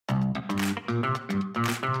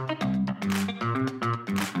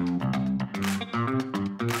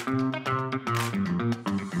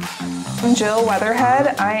I'm Jill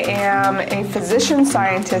Weatherhead. I am a physician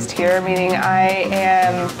scientist here, meaning I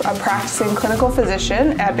am a practicing clinical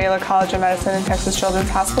physician at Baylor College of Medicine and Texas Children's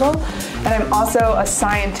Hospital. And I'm also a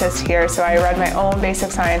scientist here, so I run my own basic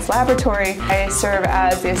science laboratory. I serve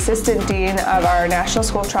as the assistant dean of our National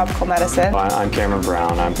School of Tropical Medicine. I'm Cameron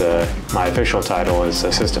Brown. My official title is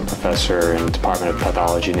assistant professor in the Department of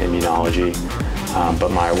Pathology and Immunology.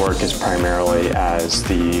 But my work is primarily as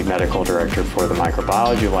the medical director for the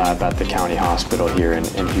microbiology lab at the county hospital here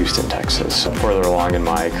in Houston, Texas. Further along in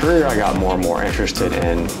my career, I got more and more interested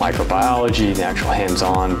in microbiology, the actual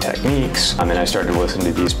hands-on techniques, and I started to listen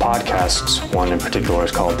to these podcasts. One in particular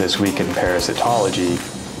is called This Week in Parasitology,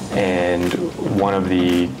 and one of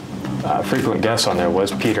the frequent guests on there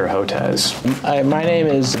was Peter Hotez. My name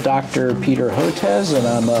is Dr. Peter Hotez, and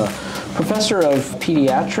I'm a professor of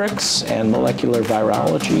pediatrics and molecular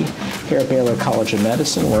virology here at Baylor College of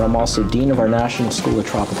Medicine, where I'm also dean of our National School of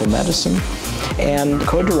Tropical Medicine and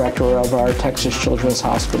co-director of our Texas Children's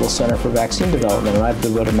Hospital Center for Vaccine Development. And I've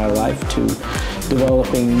devoted my life to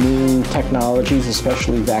developing new technologies,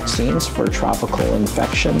 especially vaccines for tropical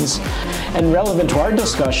infections. And relevant to our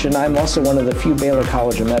discussion, I'm also one of the few Baylor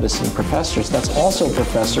College of Medicine professors that's also a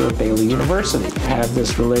professor at Baylor University. I have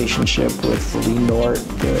this relationship with Lee Nort,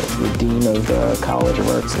 the dean of the College of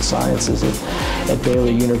Arts and Sciences at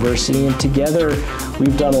Baylor University, and together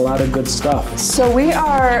we've done a lot of good stuff. So we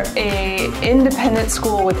are an independent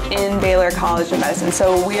school within Baylor College of Medicine.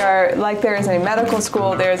 So we are, like there is a medical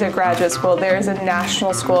school, there is a graduate school, there is a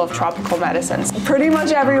National School of Tropical Medicine. Pretty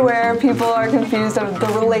much everywhere people are confused of the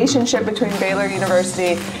relationship between Baylor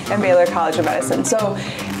University and Baylor College of Medicine. So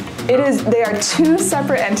they are two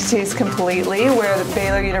separate entities completely, where the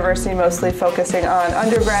Baylor University mostly focusing on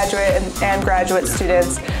undergraduate and graduate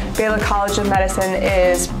students. Baylor College of Medicine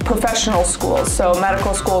is professional schools, so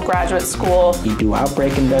medical school, graduate school. We do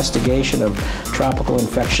outbreak investigation of tropical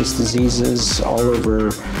infectious diseases all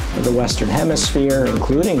over the Western Hemisphere,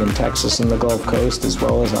 including in Texas and the Gulf Coast, as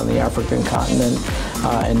well as on the African continent,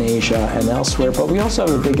 in Asia and elsewhere. But we also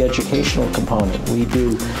have a big educational component. We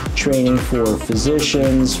do training for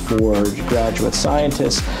physicians, for graduate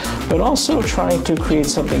scientists, but also trying to create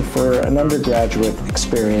something for an undergraduate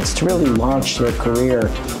experience to really launch their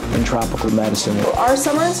career in tropical medicine. Our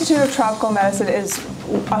Summer Institute of Tropical Medicine is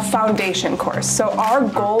a foundation course. So our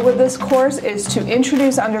goal with this course is to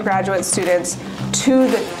introduce undergraduate students to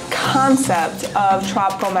the concept of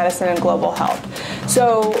tropical medicine and global health.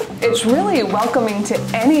 So it's really welcoming to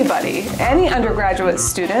anybody, any undergraduate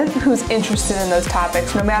student who's interested in those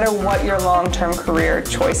topics, no matter what your long-term career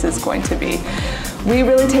choice is going to be. We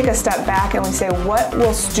really take a step back and we say, what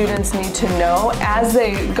will students need to know as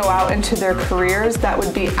they go out into their careers that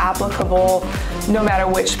would be applicable no matter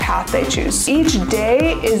which path they choose. Each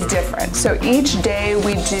day is different. So each day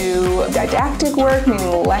we do didactic work,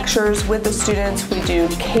 meaning lectures with the students, we do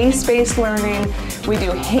case-based learning, we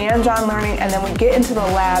do hands-on learning, and then we get into the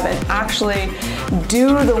lab and actually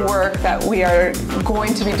do the work that we are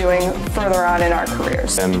going to be doing further on in our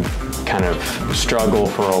careers. Kind of struggle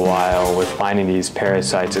for a while with finding these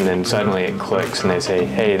parasites, and then suddenly it clicks and they say,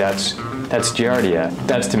 hey, that's Giardia.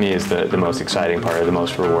 That to me is the most exciting part, or the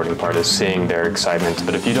most rewarding part, is seeing their excitement.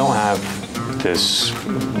 But if you don't have this,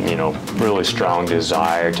 really strong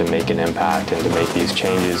desire to make an impact and to make these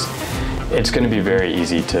changes, it's going to be very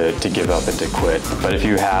easy to give up and to quit. But if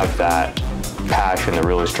you have that passion, the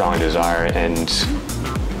really strong desire, and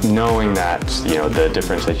knowing that the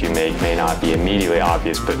difference that you make may not be immediately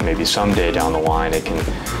obvious, but maybe someday down the line it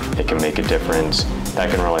can make a difference, that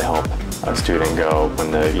can really help a student go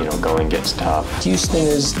when the going gets tough. Houston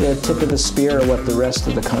is the tip of the spear of what the rest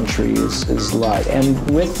of the country is like. And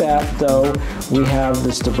with that, though, we have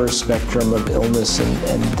this diverse spectrum of illness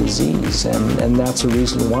and disease. And that's a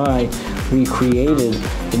reason why we created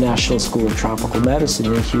the National School of Tropical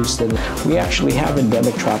Medicine in Houston. We actually have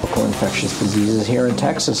endemic tropical infectious diseases here in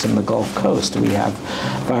Texas and the Gulf Coast. We have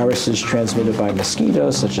viruses transmitted by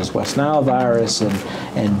mosquitoes, such as West Nile virus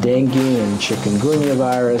and dengue and chikungunya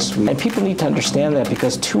virus. And people need to understand that,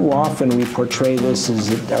 because too often we portray this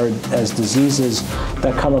as diseases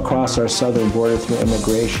that come across our southern border through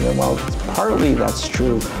immigration. And while partly that's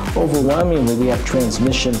true, overwhelmingly we have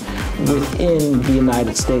transmission within the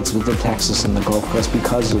United States, within Texas and the Gulf Coast,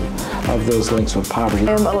 because of those links with poverty.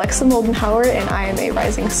 I'm Alexa Moldenhauer, and I am a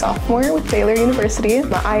rising sophomore with Baylor University.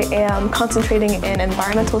 I am concentrating in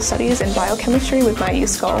environmental studies and biochemistry with my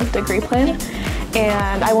USCOL degree plan.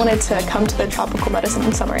 and I wanted to come to the Tropical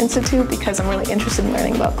Medicine Summer Institute because I'm really interested in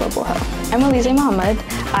learning about global health. I'm Alizay Mohamed.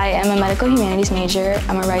 I am a medical humanities major.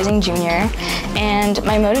 I'm a rising junior, and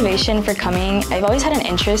my motivation for coming, I've always had an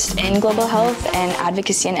interest in global health and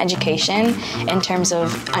advocacy and education in terms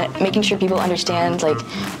of making sure people understand like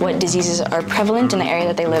what diseases are prevalent in the area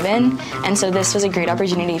that they live in, and so this was a great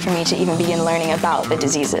opportunity for me to even begin learning about the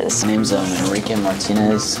diseases. My name's Enrique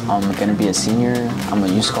Martinez. I'm going to be a senior. I'm a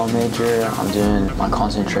USCOL major. I'm doing my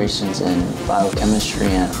concentrations in biochemistry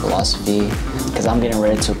and philosophy because I'm getting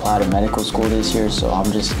ready to apply to medical school this year, so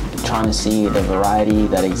I'm just trying to see the variety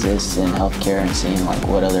that exists in healthcare and seeing like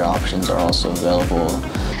what other options are also available.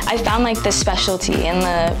 I found like the specialty and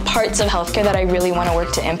the parts of healthcare that I really want to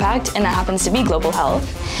work to impact, and that happens to be global health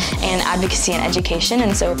and advocacy and education,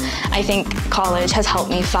 and so I think college has helped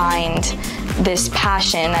me find this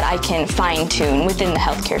passion that I can fine-tune within the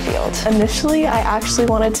healthcare field. Initially, I actually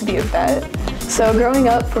wanted to be a vet. So growing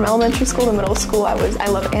up from elementary school to middle school, I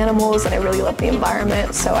love animals and I really love the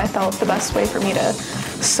environment, so I felt the best way for me to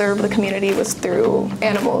serve the community was through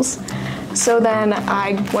animals. So then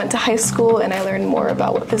I went to high school and I learned more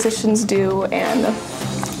about what physicians do, and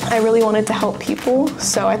I really wanted to help people,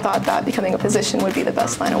 so I thought that becoming a physician would be the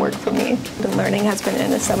best line of work for me. The learning has been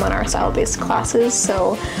in the seminar-style-based classes,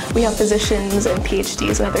 so we have physicians and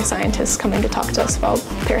PhDs and other scientists coming to talk to us about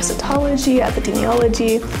parasitology,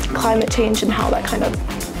 epidemiology, climate change, and how that kind of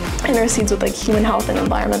intercedes with like human health and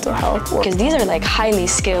environmental health. Because these are like highly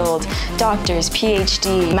skilled doctors,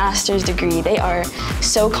 PhD, master's degree. They are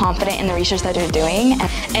so confident in the research that they're doing,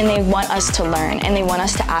 and they want us to learn and they want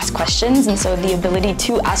us to ask questions, and so the ability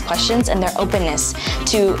to ask questions and their openness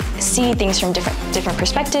to see things from different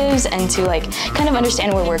perspectives and to like kind of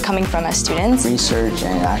understand where we're coming from as students. Research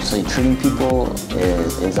and actually treating people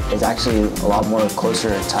is actually a lot more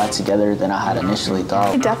closer tied together than I had initially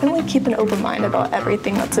thought. Definitely keep an open mind about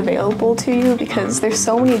everything that's available to you because there's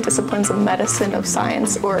so many disciplines of medicine, of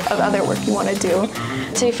science, or of other work you want to do.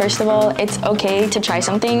 So first of all, it's okay to try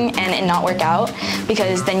something and it not work out,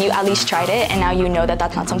 because then you at least tried it and now you know that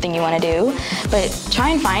that's not something you want to do. But try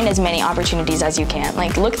and find as many opportunities as you can.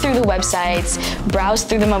 Like look through the websites, browse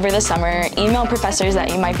through them over the summer, email professors that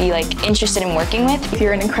you might be like interested in working with. If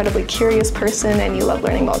you're an incredibly curious person and you love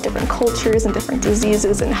learning about different cultures and different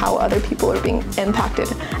diseases and how other people are being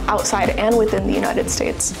impacted outside and within the United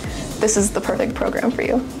States, this is the perfect program for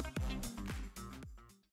you.